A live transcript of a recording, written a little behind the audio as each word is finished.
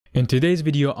In today's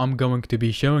video, I'm going to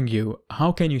be showing you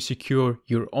how can you secure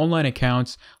your online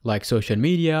accounts like social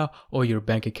media or your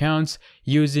bank accounts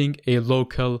using a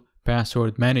local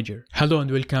password manager. Hello and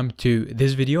welcome to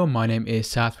this video. My name is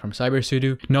Saad from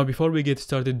CyberSudo. Now, before we get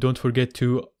started, don't forget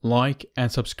to like and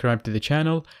subscribe to the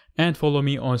channel and follow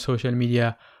me on social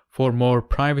media for more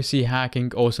privacy hacking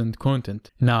OSINT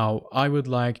content. Now, I would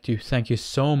like to thank you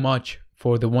so much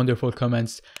for the wonderful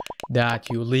comments that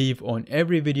you leave on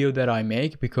every video that I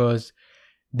make, because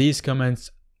these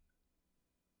comments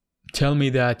tell me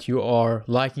that you are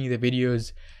liking the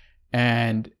videos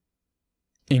and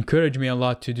encourage me a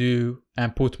lot to do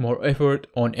and put more effort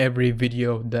on every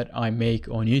video that I make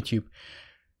on YouTube.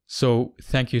 So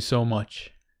thank you so much.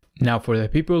 Now, for the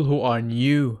people who are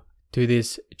new to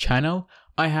this channel,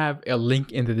 I have a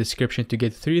link in the description to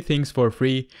get 3 things for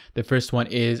free. The first one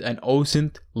is an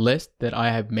OSINT list that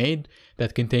I have made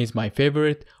that contains my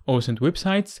favorite OSINT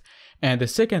websites. And the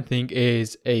second thing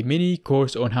is a mini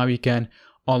course on how you can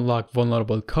unlock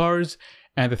vulnerable cars.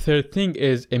 And the third thing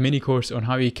is a mini course on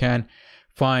how you can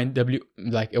find a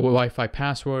Wi-Fi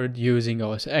password using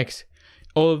OS X.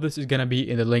 All of this is gonna be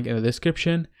in the link in the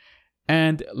description.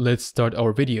 And let's start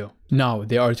our video. Now,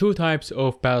 there are 2 types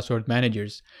of password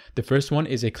managers. The first one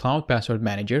is a cloud password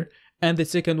manager, and the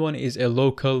second one is a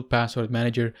local password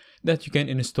manager that you can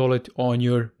install it on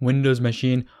your Windows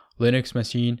machine, Linux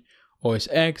machine, OS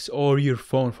X, or your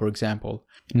phone, for example.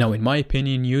 Now, in my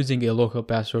opinion, using a local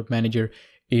password manager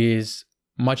is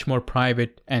much more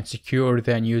private and secure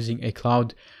than using a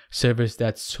cloud service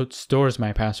that stores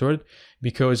my password,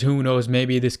 because who knows,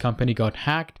 maybe this company got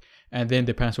hacked and then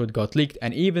the password got leaked.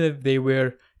 And even if they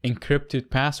were encrypted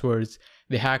passwords,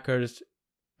 the hackers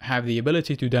have the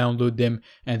ability to download them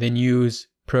and then use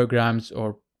programs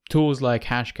or tools like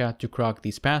Hashcat to crack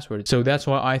these passwords. So that's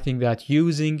why I think that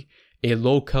using a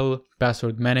local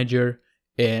password manager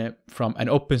from an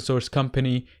open source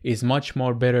company is much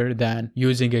more better than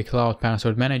using a cloud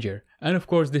password manager. And of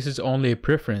course, this is only a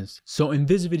preference. So in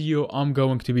this video, I'm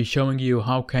going to be showing you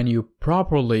how can you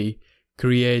properly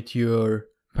create your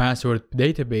password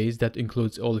database that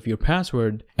includes all of your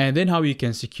password, and then how you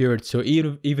can secure it. So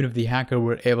even if the hacker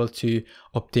were able to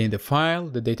obtain the file,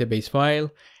 the database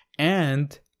file,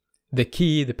 and the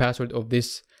key, the password of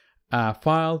this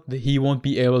file, he won't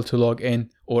be able to log in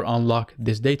or unlock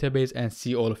this database and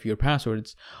see all of your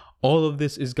passwords. All of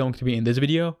this is going to be in this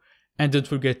video, and don't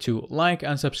forget to like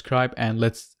and subscribe, and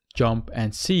let's jump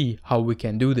and see how we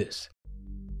can do this.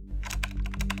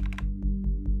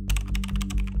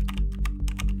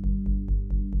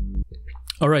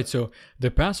 Alright, so the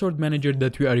password manager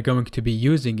that we are going to be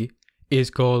using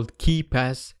is called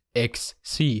KeePass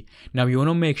XC. Now, you want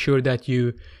to make sure that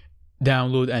you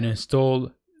download and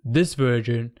install this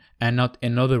version and not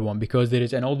another one, because there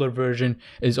is an older version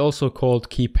is also called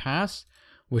KeePass,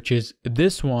 which is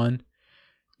this one.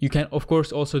 You can of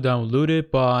course also download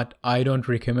it, but I don't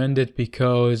recommend it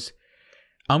because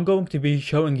I'm going to be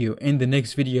showing you in the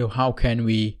next video how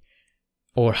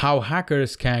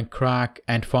hackers can crack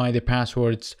and find the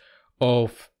passwords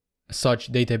of such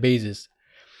databases.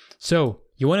 So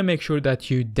you want to make sure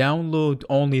that you download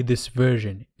only this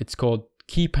version. It's called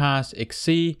KeePass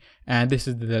XC, and this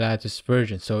is the latest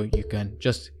version. So you can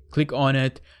just click on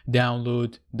it,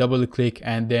 download, double click,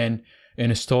 and then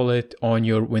install it on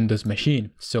your Windows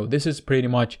machine. So this is pretty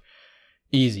much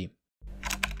easy.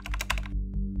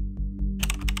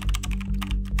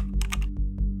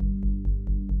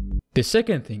 The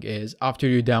second thing is, after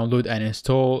you download and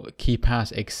install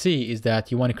KeePass XC, is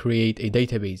that you want to create a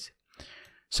database.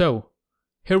 So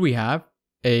here we have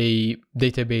a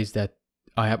database that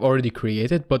I have already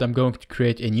created, but I'm going to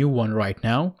create a new one right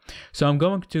now. So I'm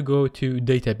going to go to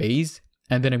database,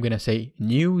 and then I'm going to say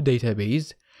new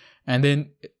database. And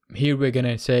then here we're going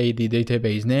to say the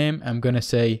database name. I'm going to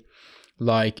say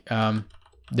like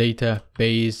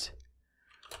database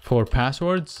for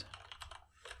passwords.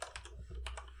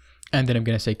 And then I'm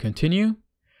going to say continue.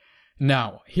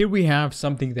 Now, here we have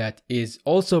something that is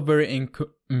also very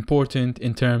important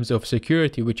in terms of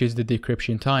security, which is the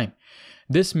decryption time.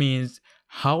 This means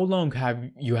how long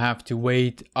you have to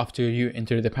wait after you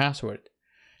enter the password.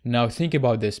 Now think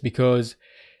about this, because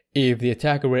if the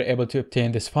attacker were able to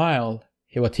obtain this file,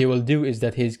 what he will do is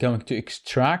that he's going to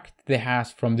extract the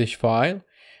hash from this file,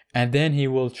 and then he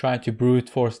will try to brute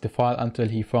force the file until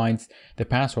he finds the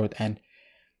password. And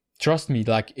trust me,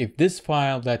 like if this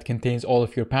file that contains all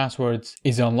of your passwords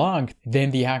is unlocked, then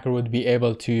the hacker would be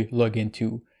able to log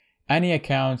into any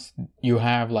accounts you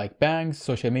have, like banks,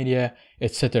 social media,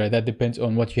 etc. That depends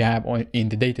on what you have in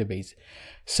the database.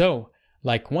 So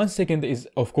like 1 second is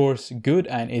of course good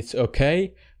and it's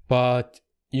okay, but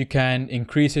you can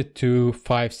increase it to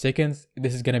 5 seconds.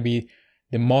 This is going to be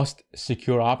the most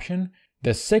secure option.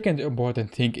 The second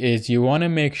important thing is you want to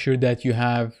make sure that you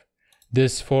have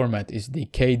this format is the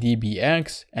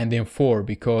KDBX and then 4,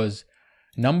 because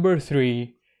number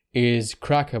 3 is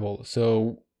crackable.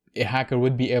 So a hacker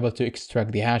would be able to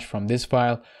extract the hash from this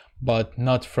file, but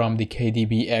not from the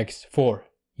KDBX4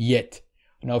 yet.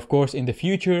 Now, of course, in the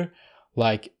future,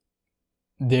 like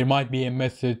there might be a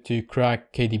method to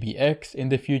crack KDBX in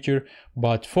the future,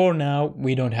 but for now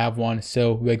we don't have one,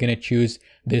 so we're gonna choose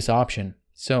this option.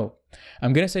 So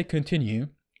I'm gonna say continue,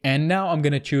 and now I'm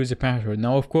gonna choose a password.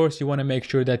 Now, of course, you wanna make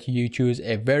sure that you choose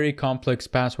a very complex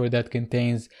password that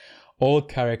contains all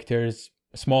characters,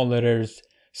 small letters,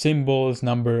 symbols,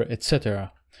 number,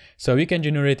 etc. So you can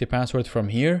generate a password from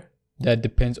here. That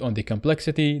depends on the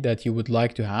complexity that you would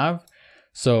like to have.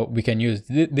 So we can use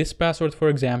this password, for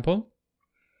example.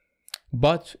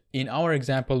 But in our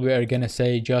example, we are gonna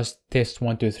say just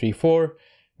test1234,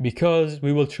 because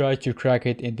we will try to crack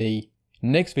it in the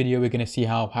next video. We're gonna see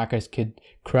how hackers could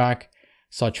crack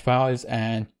such files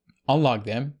and unlock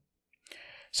them.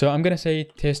 So I'm gonna say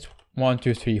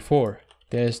test1234,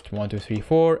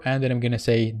 test1234, and then I'm gonna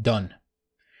say done.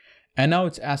 And now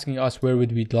it's asking us where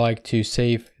would we like to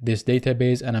save this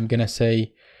database, and I'm gonna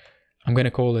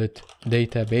call it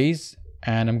database,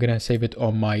 and I'm gonna save it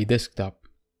on my desktop.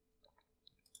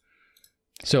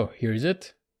 So here is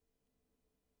it,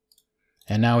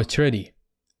 and now it's ready.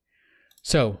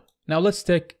 So now let's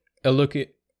take a look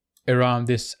around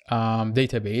this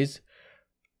database.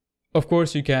 Of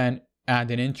course, you can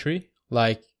add an entry,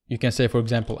 like you can say, for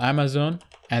example, Amazon,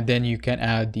 and then you can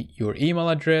add your email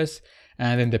address,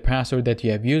 and then the password that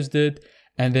you have used it,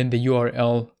 and then the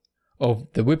URL of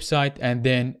the website. And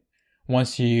then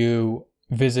once you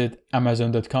visit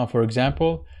amazon.com, for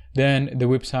example, then the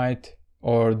website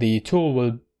or the tool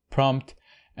will prompt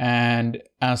and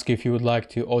ask if you would like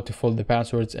to autofill the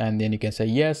passwords, and then you can say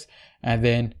yes, and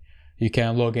then you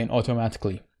can log in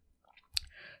automatically.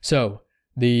 So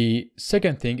the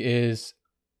second thing is,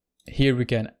 here we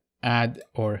can add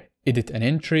or edit an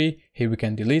entry, here we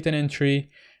can delete an entry,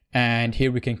 and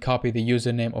here we can copy the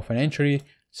username of an entry.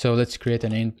 So let's create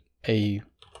an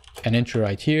entry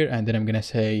right here, and then I'm gonna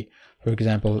say, for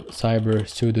example,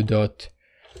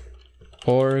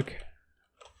 cybersudo.org,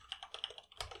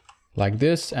 like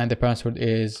this, and the password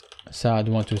is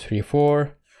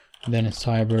sad1234, then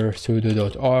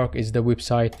cybersudo.org is the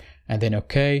website, and then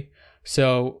okay.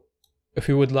 So if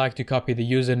you would like to copy the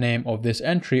username of this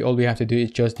entry, all we have to do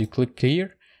is just to click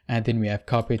here, and then we have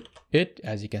copied it,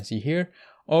 as you can see here.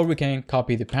 Or we can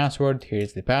copy the password.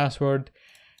 Here's the password,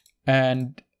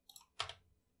 and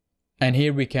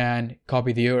here we can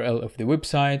copy the URL of the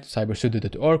website,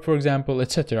 cybersudo.org, for example,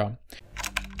 etc.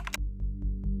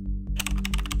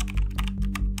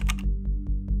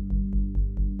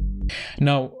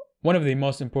 Now, one of the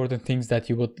most important things that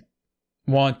you would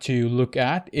want to look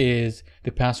at is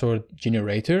the password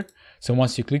generator. So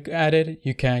once you click at it,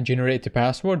 you can generate the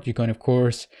password. You can, of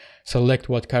course, select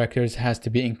what characters has to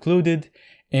be included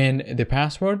in the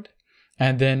password,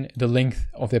 and then the length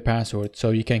of the password.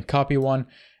 So you can copy one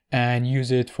and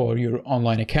use it for your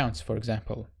online accounts, for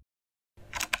example.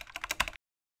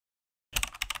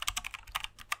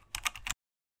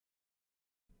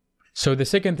 So the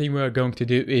second thing we are going to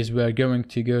do is we are going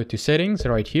to go to settings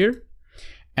right here,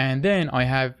 and then I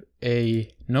have a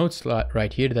note slot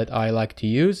right here that I like to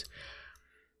use,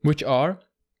 which are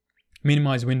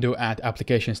minimize window at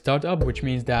application startup, which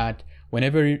means that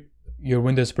whenever your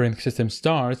Windows operating system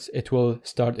starts, it will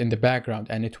start in the background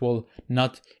and it will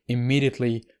not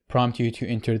immediately prompt you to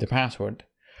enter the password.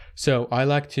 So I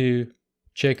like to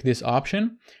check this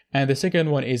option. And the second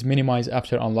one is minimize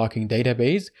after unlocking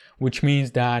database, which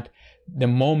means that the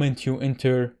moment you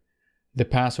enter the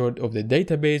password of the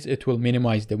database, it will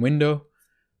minimize the window.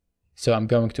 So I'm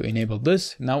going to enable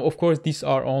this. Now, of course, these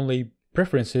are only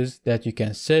preferences that you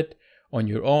can set on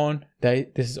your own.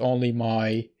 This is only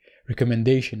my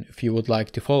recommendation if you would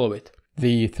like to follow it.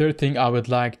 The third thing I would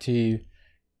like to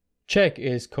check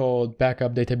is called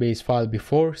backup database file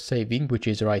before saving, which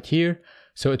is right here.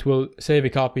 So it will save a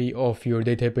copy of your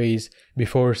database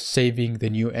before saving the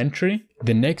new entry.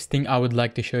 The next thing I would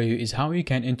like to show you is how you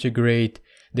can integrate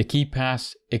the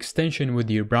KeePass extension with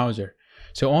your browser.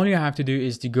 So all you have to do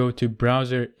is to go to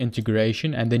browser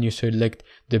integration, and then you select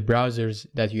the browsers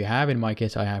that you have. In my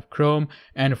case, I have Chrome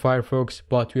and Firefox,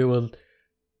 but we will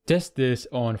test this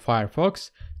on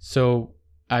Firefox. So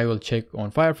I will check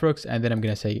on Firefox, and then I'm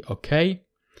going to say okay.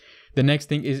 The next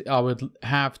thing is I would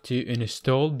have to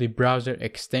install the browser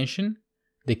extension,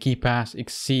 the KeePass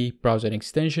XC browser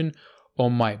extension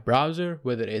on my browser,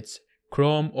 whether it's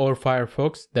Chrome or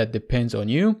Firefox, that depends on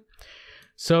you.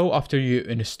 So after you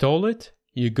install it,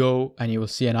 you go and you will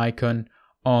see an icon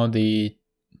on the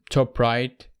top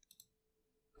right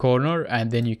corner,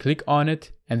 and then you click on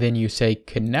it and then you say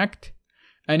connect,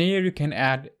 and here you can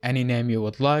add any name you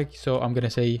would like. So I'm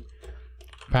gonna say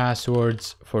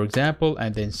passwords, for example,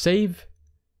 and then save,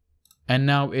 and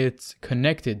now it's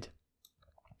connected.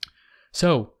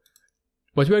 So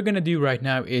what we're gonna do right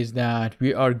now is that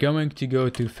we are going to go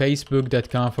to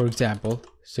facebook.com, for example.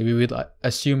 So we will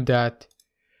assume that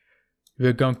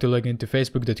we're going to log into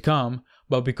facebook.com,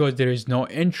 but because there is no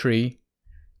entry,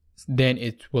 then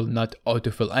it will not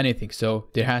autofill anything. So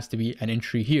there has to be an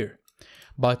entry here.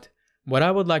 But what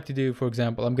I would like to do, for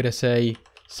example, I'm gonna say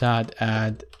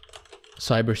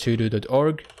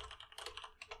sad@cybersudo.org,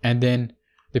 and then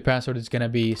the password is gonna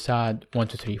be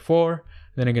sad1234.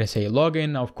 Then I'm gonna say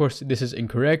login. Now, of course, this is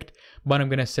incorrect, but I'm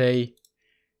gonna say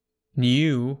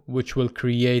new, which will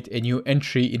create a new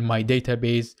entry in my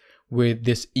database with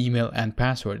this email and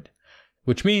password,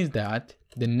 which means that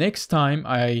the next time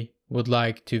I would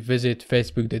like to visit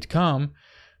facebook.com,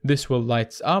 this will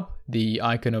lights up, the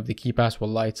icon of the KeePass will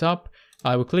lights up.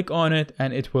 I will click on it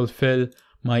and it will fill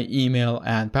my email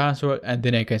and password, and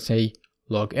then I can say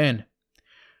log in.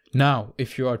 Now,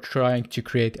 if you are trying to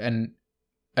create an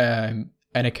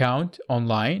account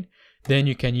online, then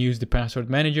you can use the password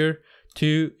manager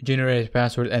to generate a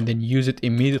password and then use it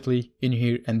immediately in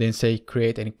here and then say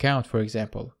create an account, for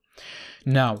example.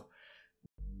 Now,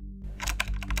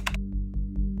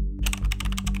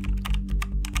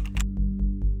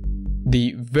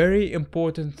 the very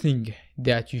important thing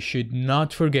that you should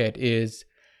not forget is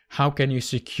how can you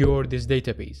secure this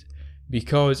database?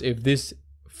 Because if this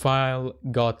file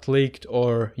got leaked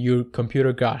or your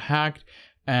computer got hacked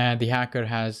and the hacker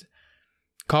has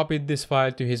copied this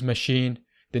file to his machine,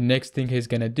 the next thing he's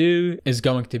gonna do is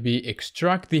going to be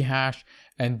extract the hash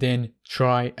and then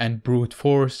try and brute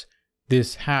force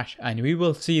this hash, and we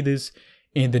will see this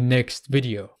in the next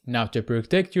video. Now, to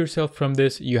protect yourself from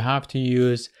this, you have to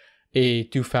use a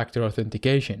two-factor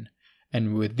authentication,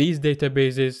 and with these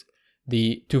databases,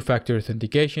 the two-factor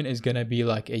authentication is gonna be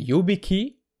like a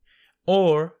YubiKey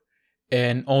or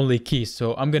an only key.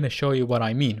 So I'm gonna show you what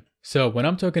I mean. So when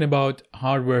I'm talking about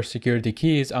hardware security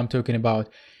keys, I'm talking about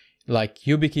like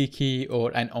YubiKey key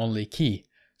or an only key.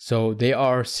 So they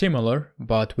are similar,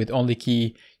 but with only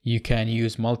key, you can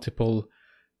use multiple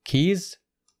keys,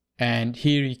 and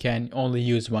here you can only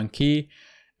use one key,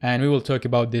 and we will talk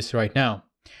about this right now.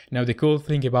 Now, the cool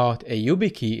thing about a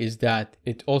YubiKey is that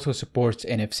it also supports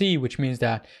NFC, which means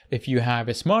that if you have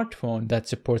a smartphone that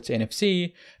supports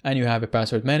NFC and you have a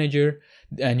password manager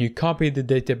and you copy the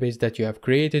database that you have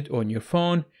created on your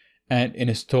phone and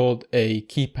installed a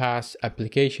KeePass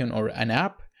application or an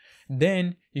app,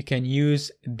 then you can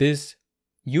use this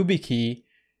YubiKey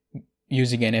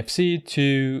using NFC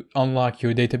to unlock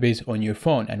your database on your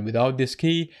phone. And without this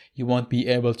key, you won't be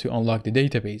able to unlock the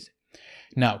database.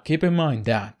 Now, keep in mind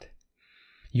that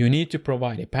you need to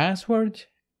provide a password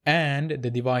and the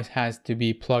device has to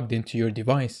be plugged into your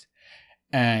device.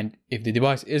 And if the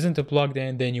device isn't plugged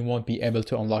in, then you won't be able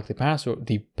to unlock the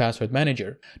password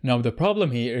manager. Now, the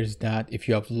problem here is that if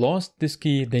you have lost this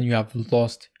key, then you have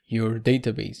lost your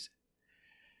database,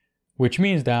 which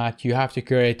means that you have to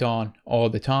carry it on all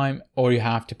the time, or you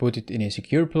have to put it in a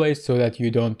secure place so that you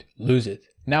don't lose it.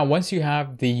 Now, once you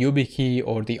have the YubiKey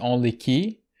or the only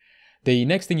key, the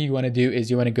next thing you want to do is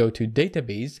you want to go to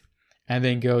database and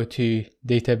then go to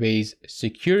database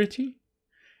security,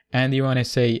 and you want to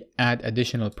say add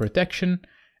additional protection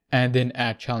and then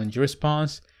add challenge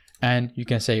response, and you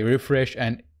can say refresh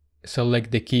and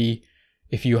select the key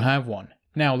if you have one.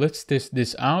 Now let's test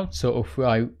this out. So if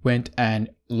I went and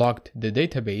logged the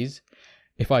database,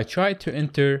 if I try to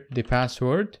enter the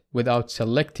password without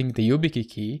selecting the YubiKey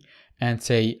key and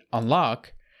say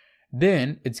unlock,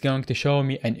 then it's going to show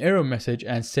me an error message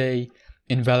and say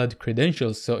invalid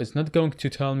credentials. So it's not going to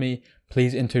tell me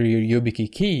please enter your YubiKey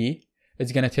key.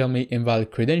 It's going to tell me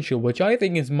invalid credential, which I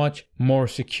think is much more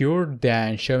secure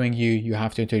than showing you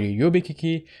have to enter your YubiKey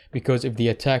key, because if the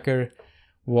attacker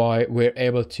were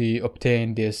able to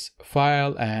obtain this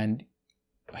file and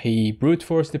he brute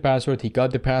forced the password, he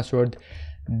got the password,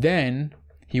 then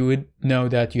he would know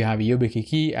that you have a YubiKey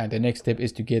key, and the next step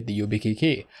is to get the YubiKey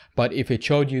key. But if it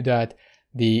showed you that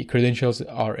the credentials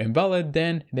are invalid,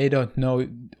 then they don't know,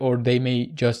 or they may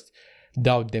just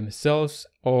doubt themselves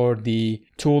or the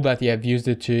tool that you have used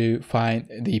it to find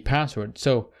the password.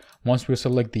 So once we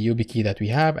select the YubiKey that we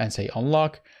have and say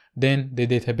unlock, then the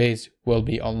database will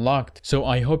be unlocked. So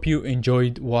I hope you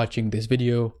enjoyed watching this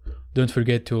video. Don't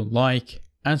forget to like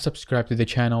and subscribe to the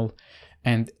channel,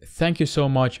 And thank you so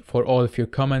much for all of your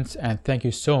comments, and thank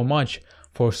you so much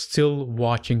for still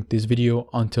watching this video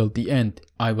until the end.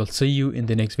 I will see you in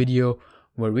the next video,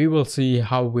 where we will see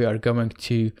how we are going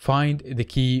to find the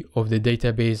key of the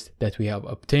database that we have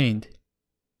obtained.